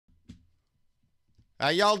How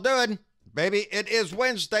y'all doing? Baby, it is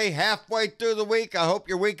Wednesday, halfway through the week. I hope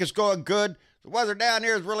your week is going good. The weather down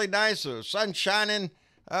here is really nice. The sun's shining,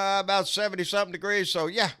 about 70-something degrees. So,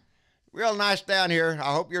 yeah, real nice down here.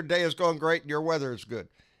 I hope your day is going great and your weather is good.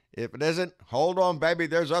 If it isn't, hold on, baby.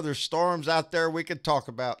 There's other storms out there we could talk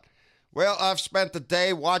about. Well, I've spent the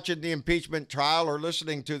day watching the impeachment trial or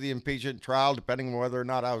listening to the impeachment trial, depending on whether or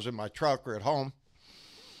not I was in my truck or at home.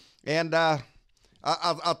 And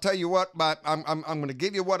I'll tell you what, I'm going to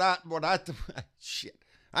give you what I shit.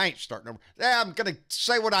 I ain't starting over. Yeah, I'm going to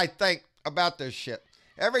say what I think about this shit.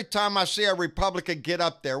 Every time I see a Republican get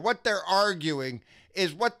up there, what they're arguing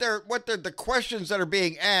is what the questions that are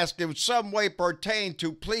being asked in some way pertain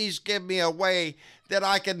to. Please give me a way that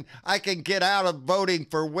I can get out of voting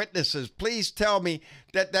for witnesses. Please tell me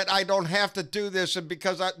that I don't have to do this, and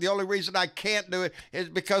because the only reason I can't do it is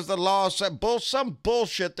because the law said some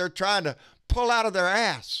bullshit they're trying to pull out of their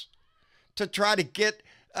ass to try to get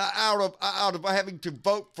out of having to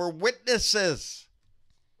vote for witnesses.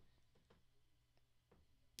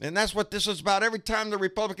 And that's what this is about. Every time the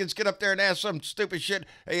Republicans get up there and ask some stupid shit,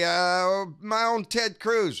 hey, my own Ted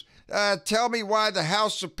Cruz, tell me why the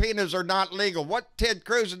House subpoenas are not legal. What Ted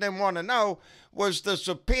Cruz and them want to know was the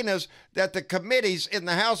subpoenas that the committees in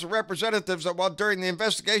the House of Representatives, during the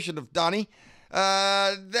investigation of Donnie,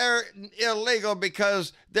 they're illegal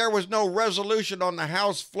because there was no resolution on the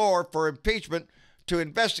House floor for impeachment to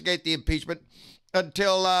investigate the impeachment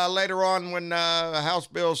until later on when House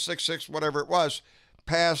Bill 66, whatever it was,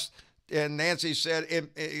 passed, and Nancy said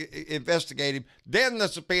investigate him. Then the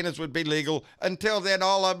subpoenas would be legal. Until then,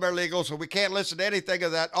 all of them are legal, so we can't listen to anything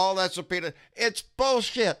of that. All that subpoena, it's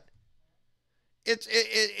bullshit.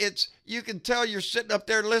 It's you can tell you're sitting up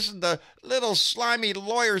there listening to little slimy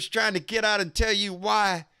lawyers trying to get out and tell you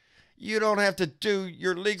why you don't have to do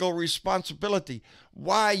your legal responsibility,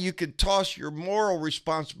 why you can toss your moral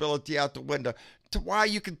responsibility out the window, to why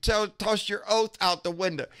you can toss your oath out the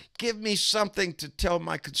window. Give me something to tell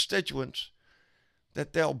my constituents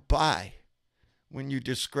that they'll buy when you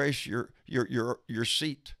disgrace your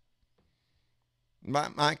seat.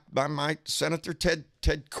 My Senator Ted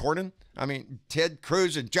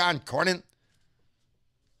Cruz and John Cornyn.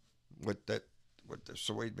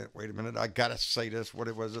 So wait a minute. I gotta say this.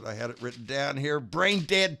 What was it? I had it written down here. Brain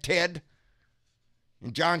dead Ted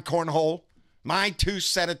and John Cornhole, my two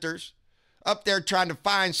senators, up there trying to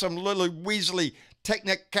find some little weaselly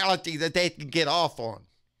technicality that they can get off on.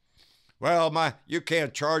 Well, you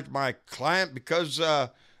can't charge my client because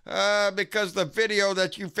the video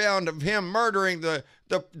that you found of him murdering the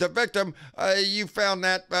victim, you found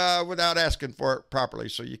that without asking for it properly,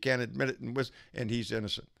 so you can't admit it, and he's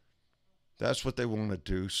innocent. That's what they want to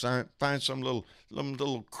do. Find some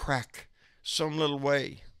little crack, some little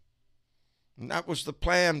way. And that was the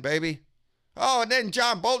plan, baby. Oh, and then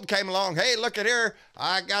John Bolton came along. Hey, look at here.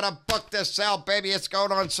 I got to book this out, baby. It's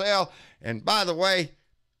going on sale. And by the way,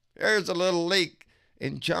 there's a little leak.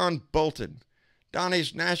 And John Bolton,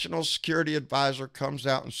 Donnie's national security advisor, comes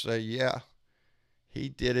out and say, yeah, he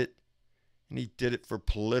did it. And he did it for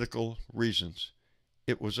political reasons.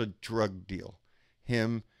 It was a drug deal.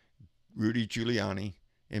 Him, Rudy Giuliani,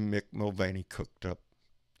 and Mick Mulvaney cooked up.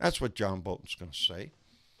 That's what John Bolton's going to say.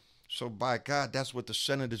 So by God, that's what the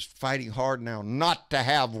Senate is fighting hard now, not to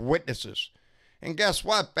have witnesses. And guess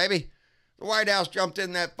what, baby? The White House jumped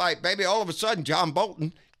in that fight, baby. All of a sudden, John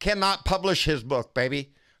Bolton cannot publish his book,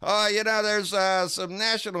 baby. There's some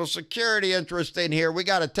national security interest in here we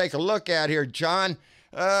got to take a look at here, John.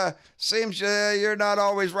 Seems you're not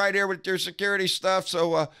always right here with your security stuff,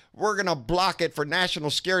 so we're going to block it for national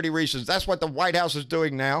security reasons. That's what the White House is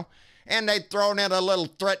doing now. And they've thrown in a little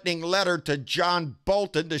threatening letter to John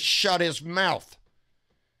Bolton to shut his mouth.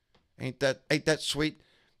 Ain't that sweet?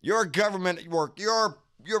 Your government work, your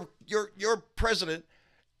president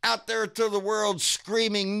out there to the world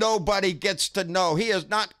screaming nobody gets to know. He has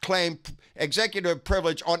not claimed executive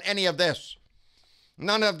privilege on any of this.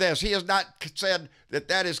 None of this. He has not said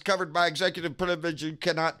that is covered by executive privilege. You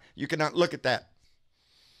cannot look at that.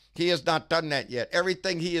 He has not done that yet.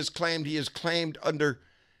 Everything he has claimed under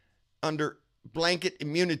blanket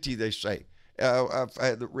immunity, they say. I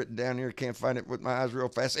had it written down here. Can't find it with my eyes real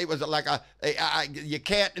fast. It was like you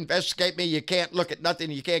can't investigate me. You can't look at nothing.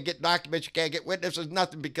 You can't get documents. You can't get witnesses.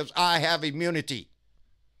 Nothing, because I have immunity.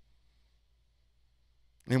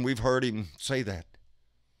 And we've heard him say that.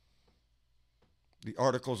 The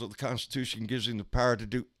Articles of the Constitution gives him the power to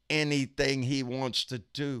do anything he wants to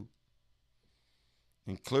do,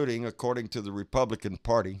 including, according to the Republican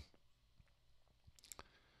Party,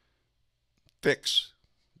 fix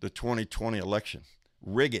the 2020 election.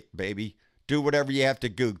 Rig it, baby. Do whatever you have to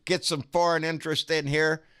do. Get some foreign interest in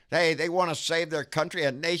here. They want to save their country,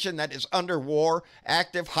 a nation that is under war,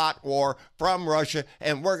 active hot war from Russia,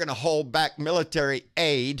 and we're going to hold back military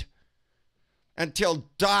aid until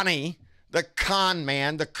Donnie, the con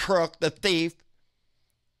man, the crook, the thief,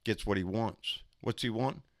 gets what he wants. What's he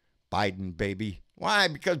want? Biden, baby. Why?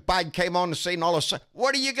 Because Biden came on the scene all of a sudden.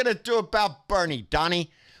 What are you going to do about Bernie,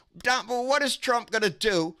 Donnie? What is Trump going to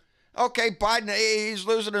do? Okay, Biden, he's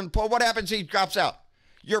losing in the poll. What happens? He drops out.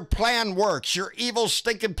 Your plan works. Your evil,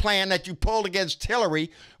 stinking plan that you pulled against Hillary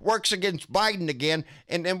works against Biden again.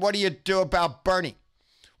 And then what do you do about Bernie?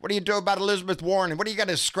 What do you do about Elizabeth Warren? What are you going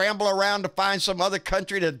to scramble around to find some other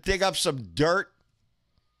country to dig up some dirt?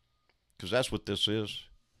 Because that's what this is.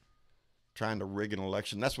 Trying to rig an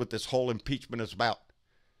election. That's what this whole impeachment is about.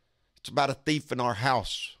 It's about a thief in our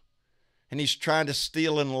house. And he's trying to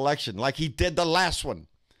steal an election like he did the last one.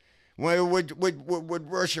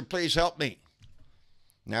 Would Russia please help me?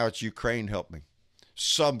 Now it's Ukraine, help me.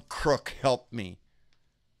 Some crook, help me.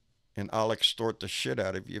 And I'll extort the shit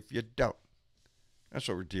out of you if you don't. That's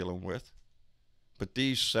what we're dealing with. But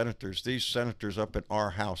these senators up in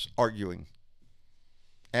our house arguing,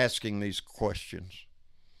 asking these questions.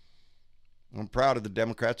 I'm proud of the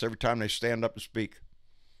Democrats every time they stand up and speak.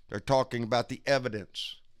 They're talking about the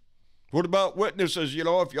evidence. What about witnesses? You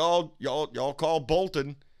know, if y'all call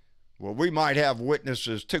Bolton, well, we might have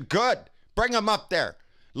witnesses too. Good. Bring them up there.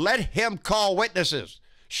 Let him call witnesses.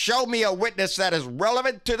 Show me a witness that is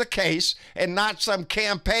relevant to the case and not some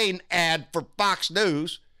campaign ad for Fox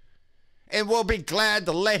News, and we'll be glad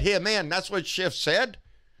to let him in. That's what Schiff said.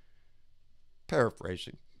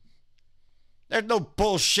 Paraphrasing. There's no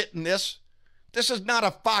bullshit in this. This is not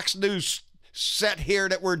a Fox News set here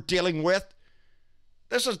that we're dealing with.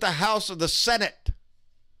 This is the House of the Senate.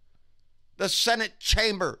 The Senate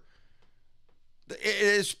chamber. It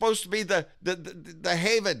is supposed to be the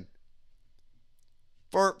haven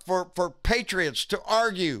for patriots to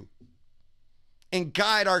argue and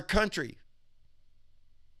guide our country.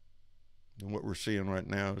 And what we're seeing right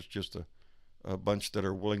now is just a bunch that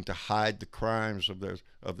are willing to hide the crimes of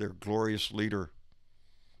their glorious leader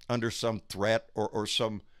under some threat or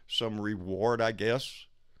some reward, I guess.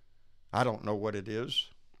 I don't know what it is.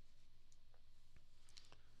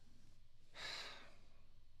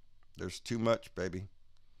 There's too much, baby.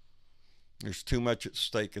 There's too much at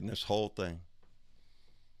stake in this whole thing.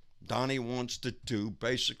 Donnie wants to do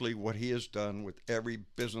basically what he has done with every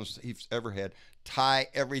business he's ever had. Tie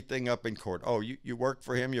everything up in court. Oh, you work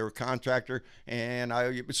for him, you're a contractor, and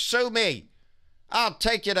sue me. I'll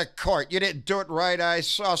take you to court. You didn't do it right. I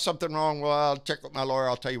saw something wrong. Well, I'll check with my lawyer.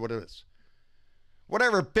 I'll tell you what it is.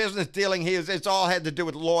 Whatever business dealing he is, it's all had to do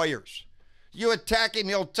with lawyers. You attack him,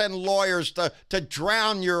 he'll send lawyers to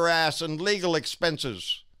drown your ass in legal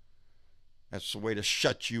expenses. That's the way to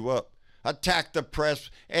shut you up. Attack the press,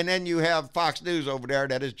 and then you have Fox News over there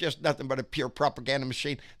that is just nothing but a pure propaganda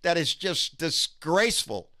machine. That is just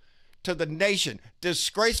disgraceful to the nation,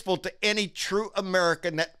 disgraceful to any true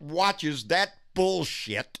American that watches that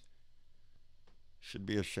bullshit. Should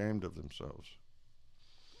be ashamed of themselves.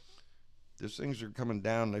 These things are coming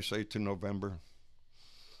down, they say, to November.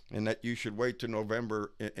 And that you should wait to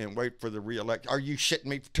November and wait for the re-election. Are you shitting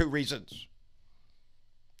me for two reasons?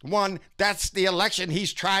 One, that's the election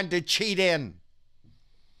he's trying to cheat in.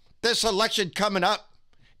 This election coming up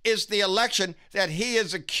is the election that he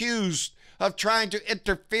is accused of trying to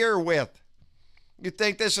interfere with. You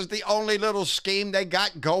think this is the only little scheme they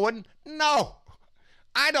got going? No,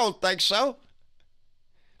 I don't think so.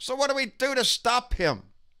 So what do we do to stop him?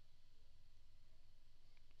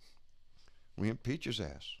 We impeach his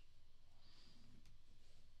ass.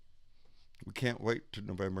 We can't wait to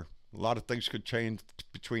November. A lot of things could change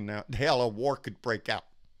between now. Hell, a war could break out.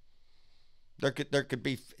 There could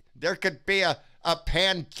be a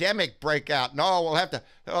pandemic breakout. No, we'll have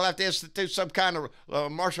to institute some kind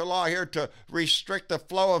of martial law here to restrict the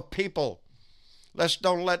flow of people. Let's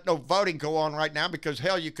don't let no voting go on right now because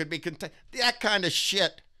hell, you could be that kind of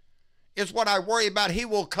shit is what I worry about. He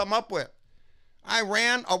will come up with.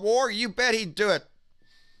 Iran, a war, you bet he'd do it.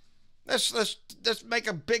 Let's make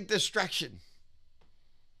a big distraction.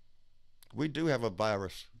 We do have a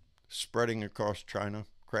virus spreading across China,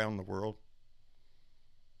 around the world.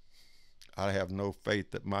 I have no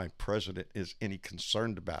faith that my president is any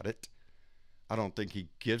concerned about it. I don't think he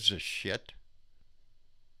gives a shit.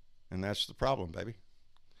 And that's the problem, baby.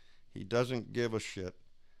 He doesn't give a shit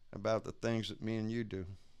about the things that me and you do.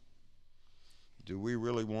 Do we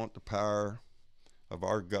really want the power of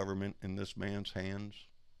our government in this man's hands?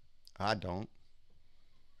 I don't.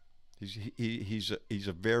 He's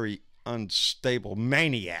a very unstable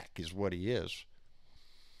maniac is what he is.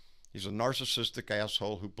 He's a narcissistic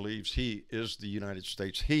asshole who believes he is the United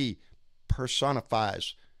States. He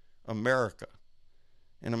personifies America.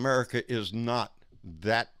 And America is not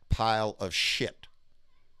that pile of shit.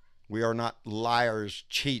 We are not liars,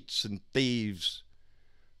 cheats, and thieves.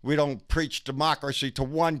 We don't preach democracy to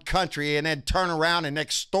one country and then turn around and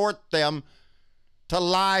extort them to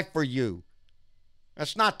lie for you.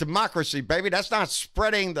 That's not democracy, baby. That's not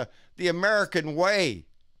spreading the American way.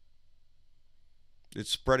 It's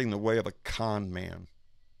spreading the way of a con man.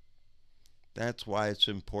 That's why it's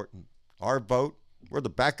important. Our vote, we're the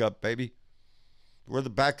backup, baby. We're the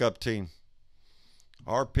backup team.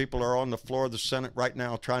 Our people are on the floor of the Senate right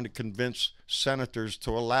now trying to convince senators to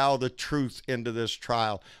allow the truth into this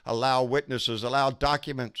trial, allow witnesses, allow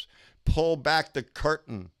documents, pull back the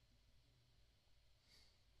curtain,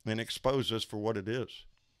 and expose us for what it is.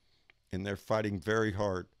 And they're fighting very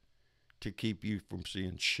hard to keep you from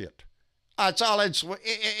seeing shit. It's all insinuated.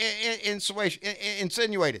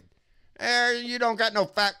 You don't got no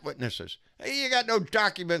fact witnesses. You got no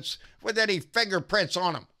documents with any fingerprints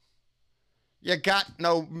on them. You got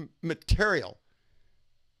no material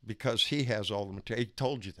because he has all the material. He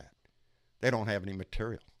told you that. They don't have any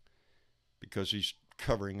material because he's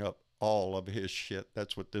covering up all of his shit.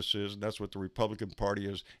 That's what this is, and that's what the Republican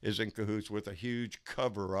Party is in cahoots with, a huge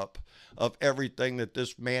cover-up of everything that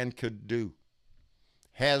this man could do,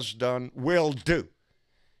 has done, will do.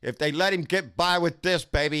 If they let him get by with this,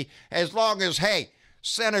 baby, as long as, hey,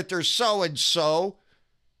 Senator so-and-so,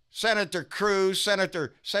 Senator Cruz,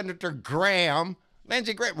 Senator Graham,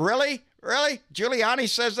 Lindsey Graham, really? Giuliani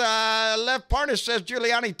says, Lev Parnas says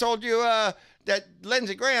Giuliani told you that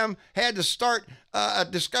Lindsey Graham had to start a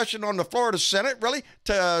discussion on the floor of the Senate, really,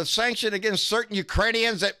 to sanction against certain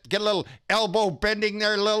Ukrainians that get a little elbow bending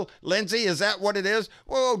there, little Lindsey. Is that what it is?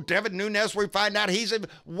 Whoa, Devin Nunes, we find out he's in.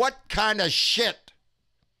 What kind of shit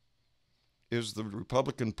is the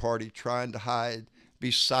Republican Party trying to hide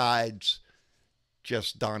besides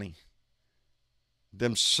just Donnie?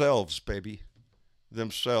 Themselves, baby.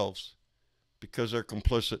 Themselves. Because they're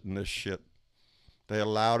complicit in this shit. They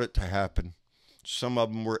allowed it to happen. Some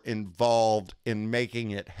of them were involved in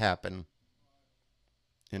making it happen.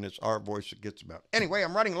 And it's our voice that gets them out. Anyway,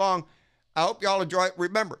 I'm running long. I hope y'all enjoy it.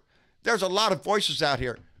 Remember, there's a lot of voices out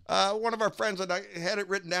here. One of our friends, that I had it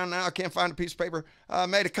written down now, I can't find a piece of paper,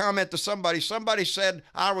 made a comment to somebody. Somebody said,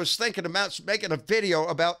 I was thinking about making a video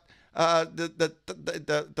about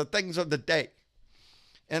the things of the day.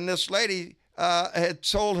 And this lady had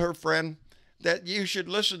told her friend that you should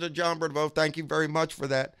listen to John Bertavo. Thank you very much for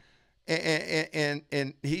that.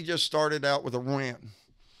 And he just started out with a rant.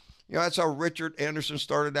 You know, that's how Richard Anderson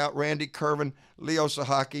started out, Randy Kervin, Leo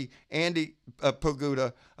Sahaki, Andy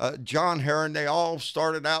Paguda, John Herron. They all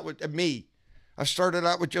started out with me. I started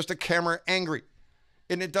out with just a camera angry.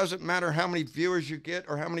 And it doesn't matter how many viewers you get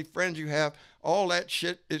or how many friends you have. All that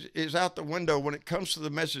shit is out the window when it comes to the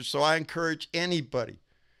message. So I encourage anybody,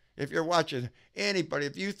 if you're watching, anybody,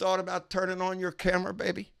 if you thought about turning on your camera,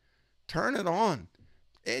 baby, turn it on.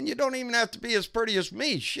 And you don't even have to be as pretty as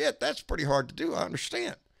me. Shit, that's pretty hard to do. I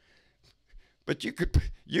understand. But you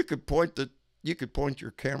could point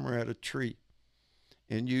your camera at a tree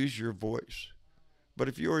and use your voice. But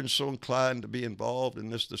if you're so inclined to be involved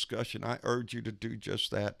in this discussion, I urge you to do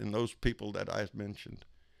just that. And those people that I've mentioned,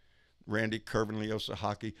 Randy Kervin, Leo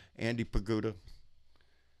Sahaki, Andy Paguda,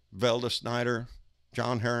 Velda Snyder,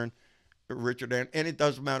 John Herron, Richard Anderson, and it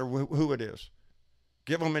doesn't matter who it is.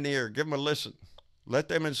 Give them an ear. Give them a listen. Let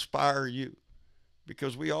them inspire you,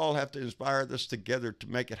 because we all have to inspire this together to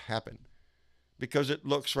make it happen. Because it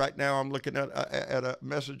looks right now, I'm looking at a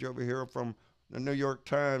message over here from the New York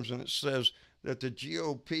Times, and it says that the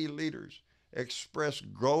GOP leaders express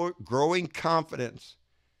growing confidence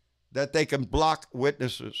that they can block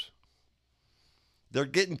witnesses. They're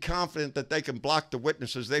getting confident that they can block the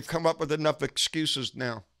witnesses. They've come up with enough excuses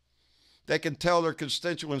now. They can tell their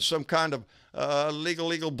constituents some kind of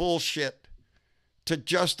legal bullshit to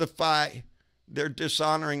justify their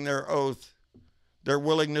dishonoring their oath, their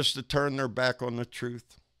willingness to turn their back on the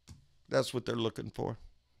truth. That's what they're looking for.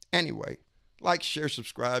 Anyway, like, share,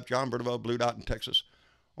 subscribe. John Bertavo, Blue Dot in Texas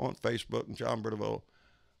on Facebook, and John Bertavo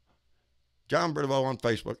on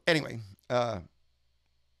Facebook. Anyway,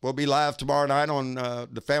 we'll be live tomorrow night on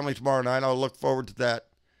The Family tomorrow night. I'll look forward to that.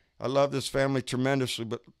 I love this family tremendously,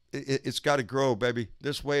 but it's got to grow, baby.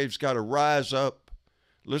 This wave's got to rise up.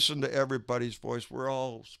 Listen to everybody's voice. We're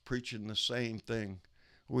all preaching the same thing.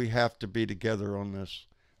 We have to be together on this.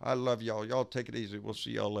 I love y'all. Y'all take it easy. We'll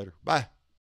see y'all later. Bye.